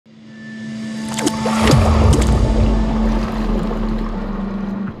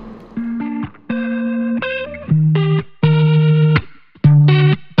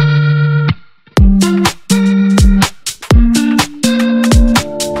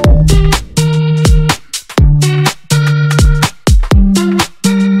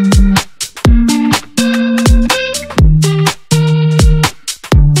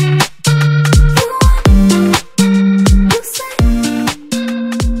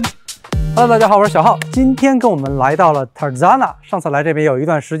Hello， 大家好，我是小浩。今天跟我们来到了 Tarzana， 上次来这边有一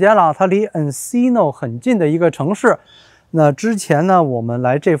段时间了，它离 Encino 很近的一个城市。那之前呢，我们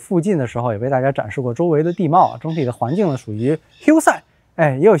来这附近的时候，也为大家展示过周围的地貌啊，整体的环境呢属于 hillside，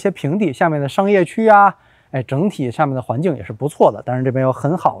 也有一些平地，下面的商业区啊，整体下面的环境也是不错的。当然这边有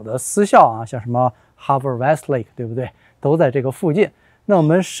很好的私校啊，像什么 Harvard Westlake， 对不对？都在这个附近。那我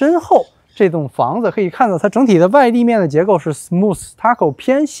们身后这栋房子可以看到，它整体的外立面的结构是 smooth stucco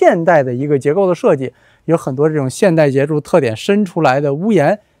偏现代的一个结构的设计，有很多这种现代建筑特点伸出来的屋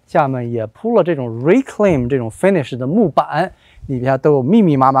檐，下面也铺了这种 reclaim 这种 finish 的木板，里边都有密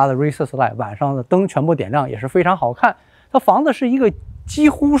密麻麻的 recess light， 晚上的灯全部点亮，也是非常好看。它房子是一个几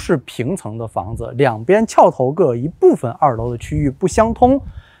乎是平层的房子，两边翘头各一部分，2楼的区域不相通。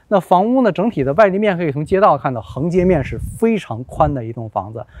那房屋呢，整体的外立面可以从街道看到，横截面是非常宽的一栋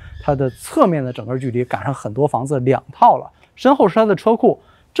房子，它的侧面的整个距离赶上很多房子2套了。身后是它的车库，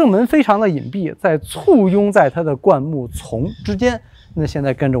正门非常的隐蔽，在簇拥在它的灌木丛之间。那现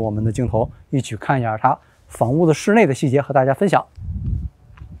在跟着我们的镜头一起看一下它房屋的室内的细节，和大家分享。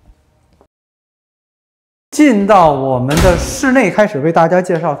进到我们的室内，开始为大家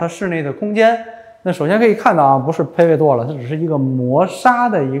介绍它室内的空间。那首先可以看到啊，不是pivot door了，它只是一个磨砂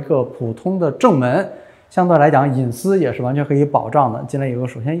的一个普通的正门，相对来讲隐私也是完全可以保障的。进来有个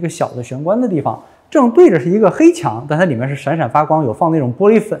首先一个小的玄关的地方，正对着是一个黑墙，但它里面是闪闪发光，有放那种玻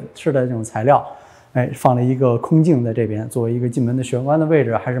璃粉式的这种材料，放了一个空镜在这边，作为一个进门的玄关的位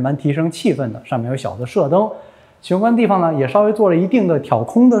置，还是蛮提升气氛的。上面有小的射灯，玄关地方呢也稍微做了一定的挑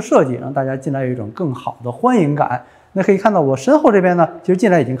空的设计，让大家进来有一种更好的欢迎感。那可以看到我身后这边呢，其实进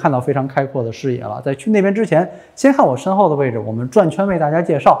来已经看到非常开阔的视野了。在去那边之前，先看我身后的位置，我们转圈为大家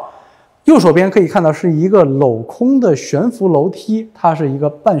介绍。右手边可以看到是一个镂空的悬浮楼梯，它是一个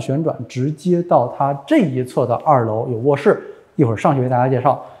半旋转，直接到它这一侧的2楼有卧室，一会儿上去为大家介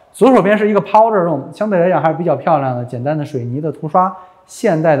绍。左手边是一个 powder room， 相对来讲还是比较漂亮的，简单的水泥的涂刷，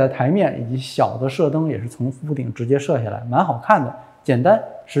现代的台面以及小的射灯也是从屋顶直接射下来，蛮好看的，简单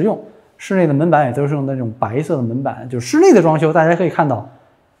实用。室内的门板也都是用那种白色的门板，就是室内的装修，大家可以看到，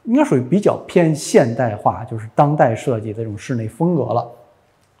应该属于比较偏现代化，就是当代设计的这种室内风格了。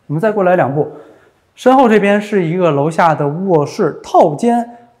我们再过来2步，身后这边是一个楼下的卧室套间，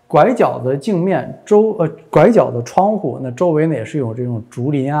拐角的镜面拐角的窗户，那周围呢也是有这种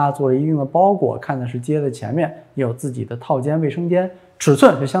竹林啊，做了一定的包裹，看的是街的前面，也有自己的套间卫生间，尺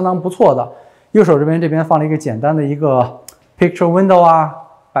寸是相当不错的。右手这边放了一个简单的一个 picture window 啊。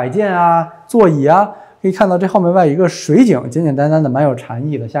摆件啊，座椅啊，可以看到这后面外有一个水井，简简单单的，蛮有禅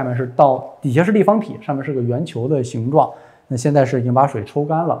意的。下面是底下是立方体，上面是个圆球的形状。那现在是已经把水抽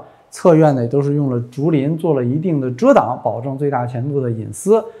干了。侧院呢也都是用了竹林做了一定的遮挡，保证最大程度的隐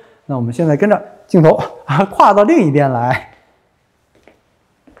私。那我们现在跟着镜头跨到另一边来。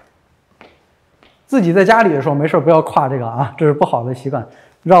自己在家里的时候没事不要跨这个啊，这是不好的习惯。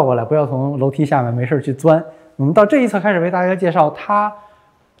绕过来，不要从楼梯下面没事去钻。我们到这一侧开始为大家介绍它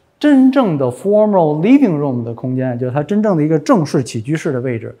真正的 formal living room 的空间，就是它真正的一个正式起居室的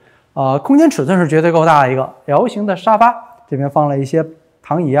位置。空间尺寸是绝对够大的一个 L 型的沙发，这边放了一些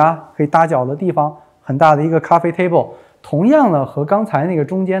躺椅啊，可以搭脚的地方，很大的一个咖啡 table。同样呢，和刚才那个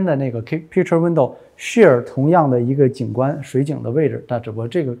中间的那个 picture window share 同样的一个景观水景的位置，但只不过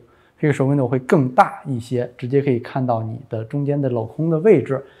这个 picture window 会更大一些，直接可以看到你的中间的镂空的位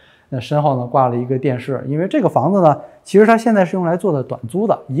置。那身后呢挂了一个电视，因为这个房子呢，其实它现在是用来做的短租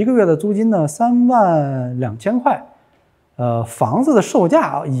的，1个月的租金呢32000块，房子的售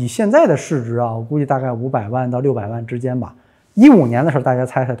价以现在的市值啊，我估计大概500万到600万之间吧。15年的时候，大家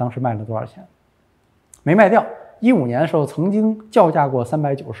猜猜当时卖了多少钱？没卖掉。15年的时候曾经叫价过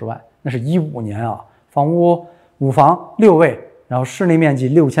390万，那是15年啊。房屋5房6卫，然后室内面积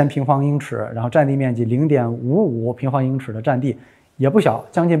6000平方英尺，然后占地面积0.55平方英尺的占地。也不小，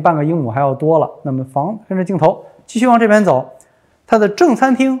将近半个英亩还要多了。那么跟着镜头继续往这边走，它的正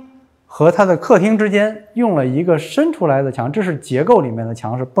餐厅和它的客厅之间用了一个伸出来的墙，这是结构里面的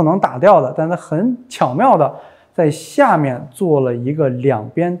墙，是不能打掉的，但它很巧妙的在下面做了一个2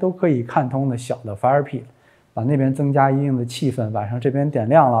边都可以看通的小的 fire pit， 把那边增加一定的气氛，晚上这边点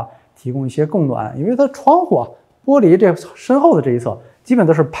亮了，提供一些供暖。因为它窗户玻璃这身后的这一侧基本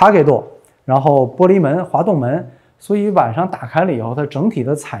都是 pocket door， 然后玻璃门滑动门，所以晚上打开了以后，它整体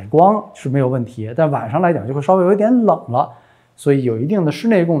的采光是没有问题，但晚上来讲就会稍微有一点冷了，所以有一定的室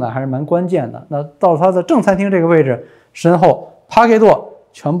内供暖还是蛮关键的。那到它的正餐厅这个位置，身后 pocket door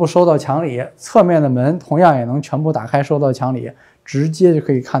全部收到墙里，侧面的门同样也能全部打开收到墙里，直接就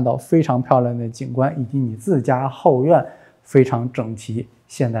可以看到非常漂亮的景观以及你自家后院非常整齐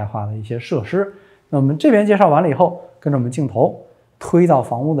现代化的一些设施。那我们这边介绍完了以后，跟着我们镜头推到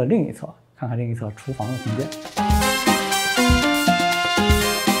房屋的另一侧。看看另一侧厨房的空间。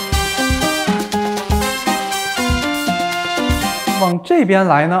往这边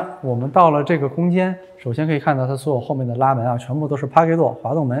来呢，我们到了这个空间，首先可以看到它所有后面的拉门啊，全部都是 pocket door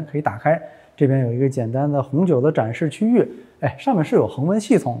滑动门，可以打开。这边有一个简单的红酒的展示区域，上面是有恒温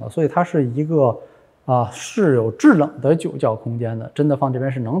系统的，所以它是一个是有制冷的酒窖空间的，真的放这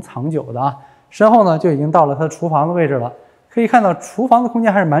边是能藏酒的啊。身后呢就已经到了它厨房的位置了，可以看到厨房的空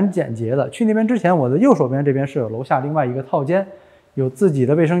间还是蛮简洁的。去那边之前，我的右手边这边是有楼下另外一个套间，有自己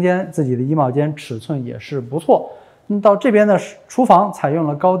的卫生间、自己的衣帽间，尺寸也是不错。到这边的厨房采用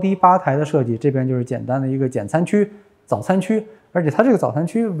了高低吧台的设计，这边就是简单的一个简餐区、早餐区，而且它这个早餐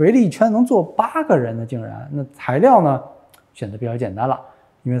区围了一圈能坐8个人呢，竟然。那材料呢选的比较简单了，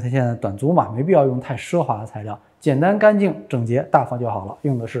因为它现在短租嘛，没必要用太奢华的材料，简单、干净、整洁、大方就好了。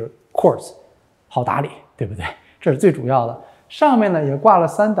用的是 quartz， 好打理，对不对？这是最主要的。上面呢也挂了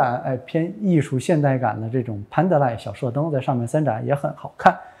3盏偏艺术现代感的这种 Pandalight 小射灯，在上面3盏也很好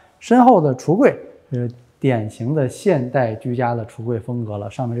看。身后的橱柜是典型的现代居家的橱柜风格了，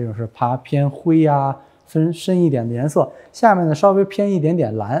上面这种是偏灰啊，深一点的颜色，下面呢稍微偏一点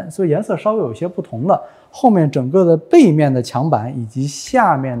点蓝，所以颜色稍微有些不同的。后面整个的背面的墙板以及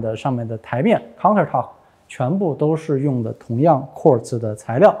下面的上面的台面 countertop 全部都是用的同样 quartz 的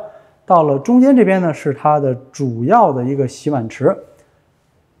材料。到了中间这边呢，是它的主要的一个洗碗池，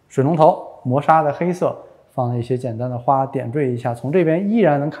水龙头磨砂的黑色，放了一些简单的花点缀一下。从这边依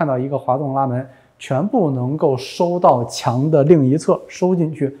然能看到一个滑动拉门，全部能够收到墙的另一侧，收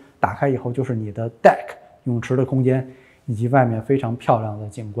进去，打开以后就是你的 deck 泳池的空间，以及外面非常漂亮的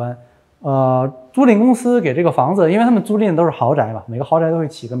景观。租赁公司给这个房子，因为他们租赁都是豪宅嘛，每个豪宅都会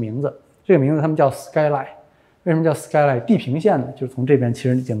起个名字，这个名字他们叫 Skyeline。为什么叫 Skyeline 地平线呢？就是从这边其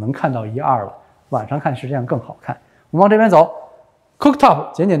实已经能看到1、2了，晚上看实际上更好看。我们往这边走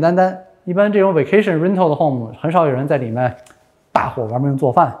 ，cooktop 简简单单，一般这种 vacation rental 的 home 很少有人在里面大火玩命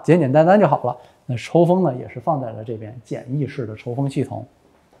做饭，简简单单就好了。那抽风呢也是放在了这边，简易式的抽风系统。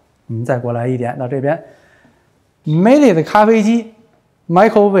我们再过来一点，到这边 Meili 的咖啡机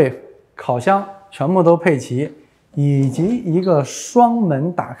microwave 烤箱全部都配齐，以及一个双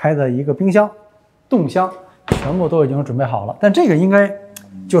门打开的一个冰箱冻箱，全部都已经准备好了。但这个应该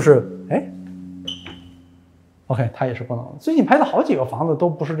就是OK 它也是不能。最近拍的好几个房子都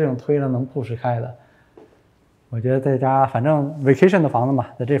不是这种推了能 push 开的。我觉得在家反正 vacation 的房子嘛，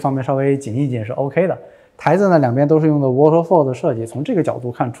在这方面稍微紧一紧是 OK 的。台子呢两边都是用的 waterfall 的设计，从这个角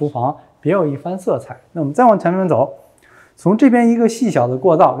度看厨房别有一番色彩。那我们再往前面走，从这边一个细小的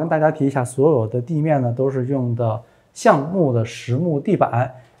过道，跟大家提一下，所有的地面呢都是用的橡木的实木地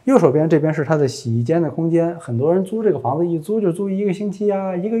板。右手边这边是它的洗衣间的空间，很多人租这个房子一租就租1个星期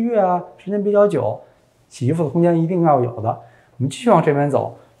啊、1个月啊，时间比较久，洗衣服的空间一定要有的。我们继续往这边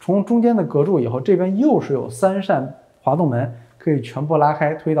走，从中间的隔住以后，这边又是有3扇滑动门，可以全部拉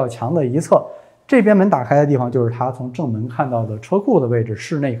开推到墙的一侧。这边门打开的地方就是它从正门看到的车库的位置，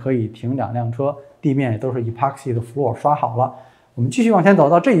室内可以停2辆车，地面也都是 epoxy 的 floor 刷好了。我们继续往前走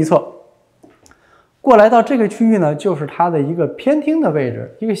到这一侧，过来到这个区域呢，就是它的一个偏厅的位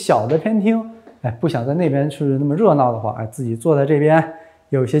置，一个小的偏厅。不想在那边是那么热闹的话，自己坐在这边，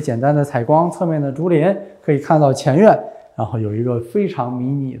有一些简单的采光，侧面的竹林可以看到前院，然后有一个非常迷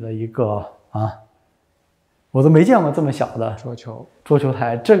你的一个我都没见过这么小的桌球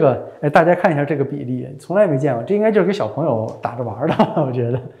台。这个大家看一下这个比例，从来没见过，这应该就是给小朋友打着玩的，我觉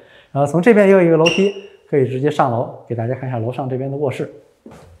得。然后从这边也有一个楼梯，可以直接上楼，给大家看一下楼上这边的卧室。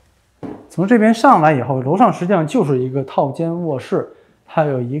从这边上来以后，楼上实际上就是一个套间卧室，它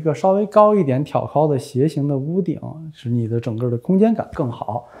有一个稍微高一点挑高的斜形的屋顶，使你的整个的空间感更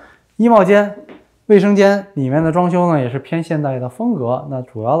好。衣帽间、卫生间里面的装修呢也是偏现代的风格，那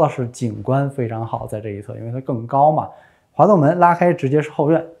主要的是景观非常好，在这一侧因为它更高嘛。滑动门拉开直接是后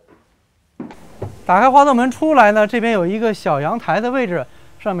院，打开滑动门出来呢，这边有一个小阳台的位置，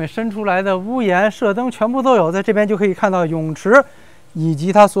上面伸出来的屋檐、射灯全部都有，在这边就可以看到泳池以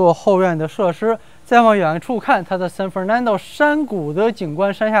及它所有后院的设施。再往远处看，它的 San Fernando 山谷的景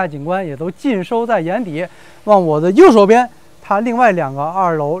观、山下景观也都尽收在眼底。往我的右手边，它另外2个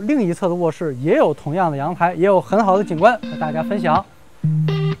2楼另一侧的卧室也有同样的阳台，也有很好的景观和大家分享。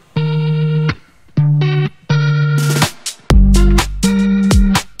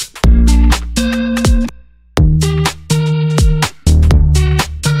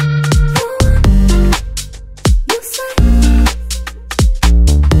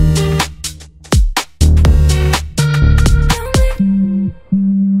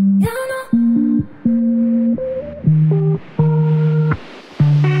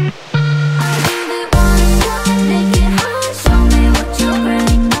Make it hot, show me what you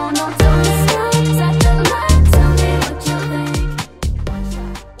bring.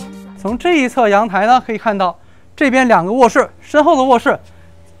 这一侧阳台呢，可以看到这边2个卧室，身后的卧室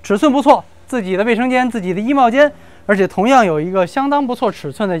尺寸不错，自己的卫生间、自己的衣帽间，而且同样有一个相当不错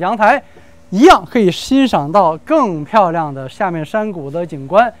尺寸的阳台，一样可以欣赏到更漂亮的下面山谷的景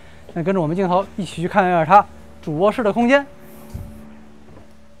观。那跟着我们镜头一起去看一下它主卧室的空间。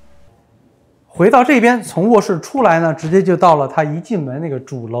回到这边，从卧室出来呢，直接就到了它一进门那个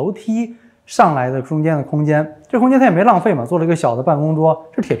主楼梯上来的中间的空间。这空间它也没浪费嘛，做了一个小的办公桌，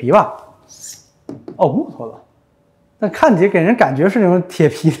是铁皮吧？哦，木头的，但看起来给人感觉是那种铁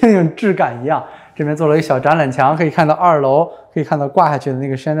皮的那种质感一样。这边做了一个小展览墙，可以看到2楼，可以看到挂下去的那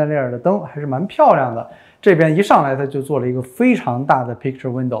个 chandelier 的灯，还是蛮漂亮的。这边一上来，它就做了一个非常大的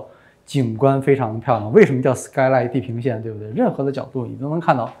picture window， 景观非常的漂亮。为什么叫 Skyeline 地平线，对不对？任何的角度你都能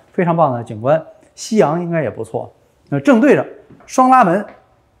看到非常棒的景观。夕阳应该也不错。那正对着双拉门，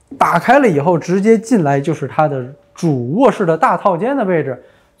打开了以后，直接进来就是它的主卧室的大套间的位置。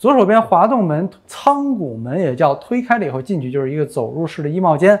左手边滑动门、仓谷门也叫，推开了以后进去就是一个走入式的衣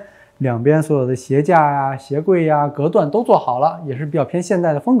帽间，两边所有的鞋架呀、鞋柜呀、隔断都做好了，也是比较偏现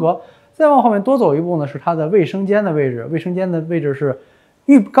代的风格。再往后面多走一步呢，是它的卫生间的位置。卫生间的位置是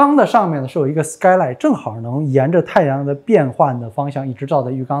浴缸的上面呢是有一个 skylight， 正好能沿着太阳的变换的方向一直照在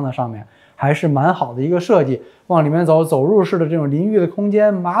浴缸的上面，还是蛮好的一个设计。往里面走，走入式的这种淋浴的空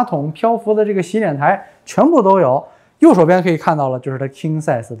间，马桶、漂浮的这个洗脸台全部都有。右手边可以看到了，就是它 king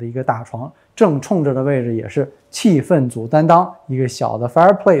size 的一个大床，正冲着的位置也是气氛组担当，一个小的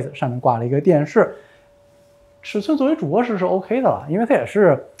fireplace， 上面挂了一个电视。尺寸作为主卧室是 OK 的了，因为它也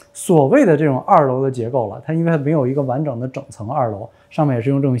是所谓的这种2楼的结构了。它因为它没有一个完整的整层2楼，上面也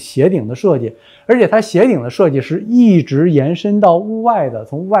是用这种斜顶的设计，而且它斜顶的设计是一直延伸到屋外的。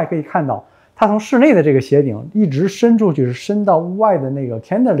从屋外可以看到，它从室内的这个斜顶一直伸出去，是伸到屋外的那个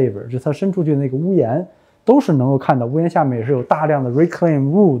cantilever， 就是它伸出去的那个屋檐。都是能够看到，屋檐下面也是有大量的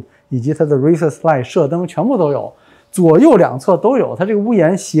reclaimed wood， 以及它的 recessed light 射灯全部都有，左右两侧都有。它这个屋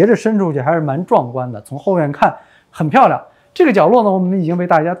檐斜着伸出去还是蛮壮观的，从后面看很漂亮。这个角落呢，我们已经被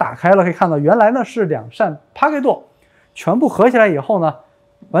大家打开了，可以看到原来呢是2扇 pocket door， 全部合起来以后呢，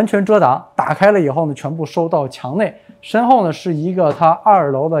完全遮挡。打开了以后呢，全部收到墙内。身后呢是一个它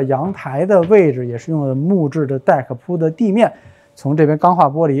2楼的阳台的位置，也是用了木质的 deck 铺的地面。从这边钢化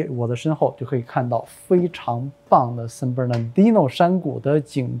玻璃，我的身后就可以看到非常棒的 San Bernardino 山谷的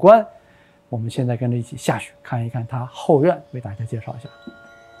景观。我们现在跟着一起下去看一看它后院，为大家介绍一下。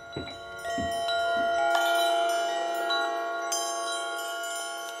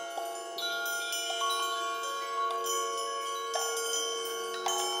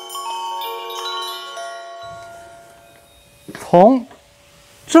从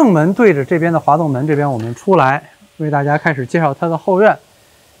正门对着这边的滑动门这边，我们出来。为大家开始介绍它的后院。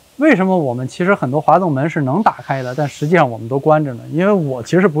为什么我们其实很多滑动门是能打开的，但实际上我们都关着呢？因为我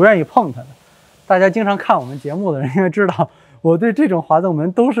其实不愿意碰它的。大家经常看我们节目的人应该知道，我对这种滑动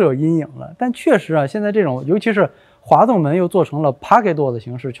门都是有阴影的。但确实啊，现在这种尤其是滑动门又做成了 pocket door 的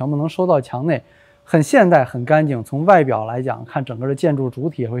形式，全部能收到墙内，很现代、很干净。从外表来讲，看整个的建筑主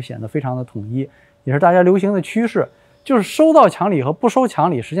体也会显得非常的统一，也是大家流行的趋势。就是收到墙里和不收墙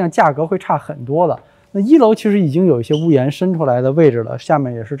里，实际上价格会差很多的。那1楼其实已经有一些屋檐伸出来的位置了，下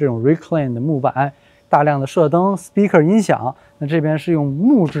面也是这种 reclaimed 的木板，大量的射灯、speaker 音响。那这边是用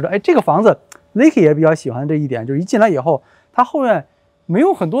木质的，哎，这个房子 Lakey 也比较喜欢这一点，就是一进来以后，它后院没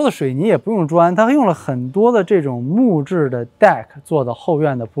有很多的水泥，也不用砖，它用了很多的这种木质的 deck 做的后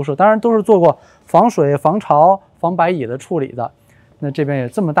院的铺设，当然都是做过防水、防潮、防白蚁的处理的。那这边也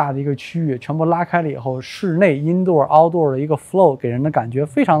这么大的一个区域，全部拉开了以后，室内 indoor、outdoor 的一个 flow 给人的感觉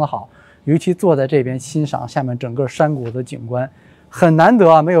非常的好。尤其坐在这边欣赏下面整个山谷的景观，很难得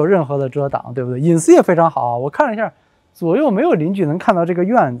啊，没有任何的遮挡，对不对？隐私也非常好。我看了一下，左右没有邻居能看到这个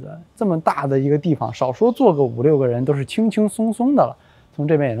院子，这么大的一个地方，少说坐个5、6个人都是轻轻松松的了。从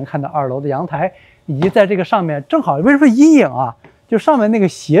这边也能看到2楼的阳台，以及在这个上面正好为什么阴影啊？就上面那个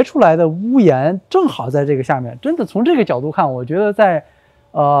斜出来的屋檐正好在这个下面，真的从这个角度看，我觉得在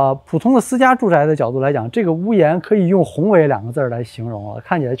普通的私家住宅的角度来讲，这个屋檐可以用宏伟2个字来形容了，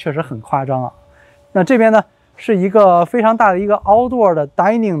看起来确实很夸张啊。那这边呢是一个非常大的一个 outdoor 的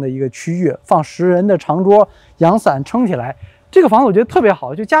dining 的一个区域，放10人的长桌，阳伞撑起来。这个房子我觉得特别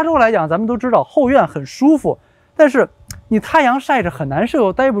好，就加州来讲，咱们都知道后院很舒服，但是你太阳晒着很难受，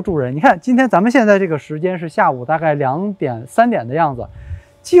又待不住人。你看今天咱们现在这个时间是下午大概2点3点的样子，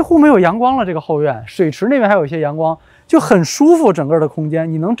几乎没有阳光了。这个后院水池那边还有一些阳光，就很舒服，整个的空间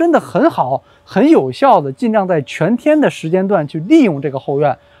你能真的很好、很有效的尽量在全天的时间段去利用这个后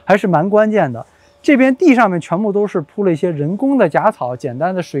院，还是蛮关键的。这边地上面全部都是铺了一些人工的假草，简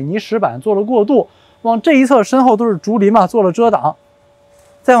单的水泥石板做了过渡，往这一侧身后都是竹林嘛，做了遮挡。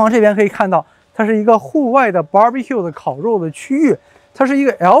再往这边可以看到，它是一个户外的 barbecue 的烤肉的区域，它是一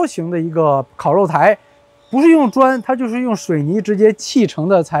个 L 型的一个烤肉台，不是用砖，它就是用水泥直接砌成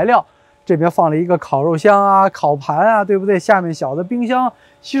的材料。这边放了一个烤肉箱啊、烤盘啊，对不对？下面小的冰箱、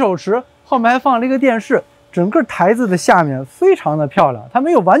洗手池，后面还放了一个电视。整个台子的下面非常的漂亮，它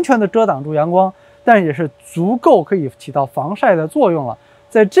没有完全的遮挡住阳光，但也是足够可以起到防晒的作用了。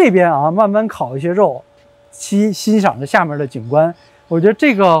在这边啊，慢慢烤一些肉，欣赏着下面的景观。我觉得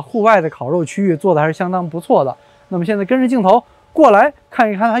这个户外的烤肉区域做的还是相当不错的。那么现在跟着镜头过来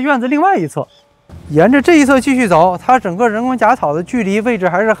看一看它院子另外一侧，沿着这一侧继续走，它整个人工假草的距离位置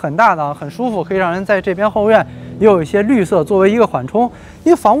还是很大的，很舒服，可以让人在这边后院也有一些绿色作为一个缓冲。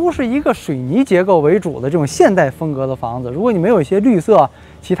因为房屋是一个水泥结构为主的这种现代风格的房子，如果你没有一些绿色、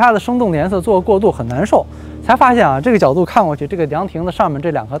其他的生动的颜色做过渡，很难受。才发现啊，这个角度看过去，这个凉亭的上面这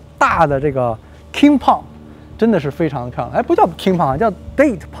两颗大的这个 king palm 真的是非常的漂亮。哎，不叫 king palm， 叫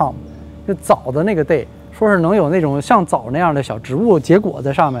date palm， 就枣的那个 date， 说是能有那种像枣那样的小植物结果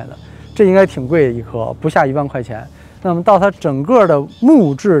在上面的，这应该挺贵的一颗，不下1万块钱。那么到它整个的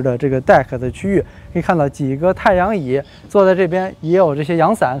木质的这个 deck 的区域，可以看到几个太阳椅，坐在这边也有这些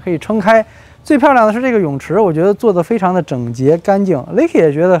阳伞可以撑开。最漂亮的是这个泳池，我觉得做的非常的整洁干净。Licky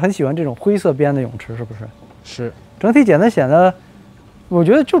也觉得很喜欢这种灰色边的泳池，是不是？是，整体简单显得，我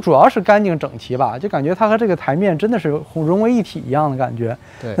觉得就主要是干净整齐吧，就感觉它和这个台面真的是融为一体一样的感觉。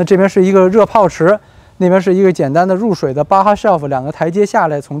对，那这边是一个热泡池。那边是一个简单的入水的巴哈 shelf， 2个台阶下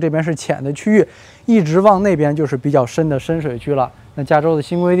来，从这边是浅的区域，一直往那边就是比较深的深水区了。那加州的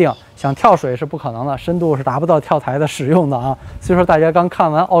新规定，想跳水是不可能的，深度是达不到跳台的使用的啊。所以说大家刚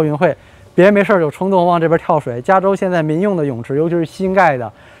看完奥运会，别没事就冲动往这边跳水。加州现在民用的泳池，尤其是新盖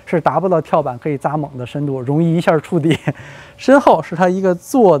的，是达不到跳板可以扎猛的深度，容易一下触底。身后是它一个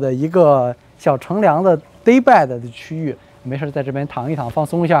做的一个小乘凉的 day bed 的区域。没事，在这边躺一躺，放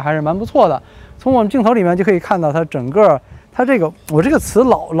松一下，还是蛮不错的。从我们镜头里面就可以看到，它整个，它这个，我这个词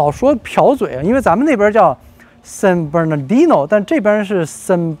老说瓢嘴啊，因为咱们那边叫 San Bernardino， 但这边是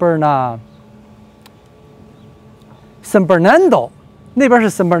San Bernardo， 那边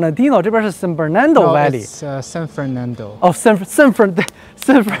是 San Bernardino， 这边是 San Bernardo Valley。San Fernando。哦 ，San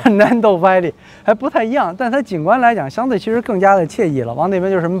Fernando Valley 还不太一样，但它景观来讲，相对其实更加的惬意了。往那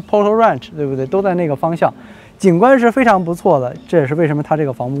边就是什么 Polo Ranch， 对不对？都在那个方向。景观是非常不错的，这也是为什么它这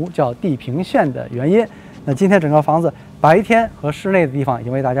个房屋叫地平线的原因。那今天整个房子白天和室内的地方已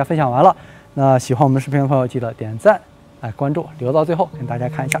经为大家分享完了。那喜欢我们视频的朋友记得点赞、关注，留到最后跟大家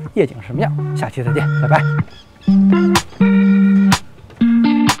看一下夜景什么样。下期再见，拜拜。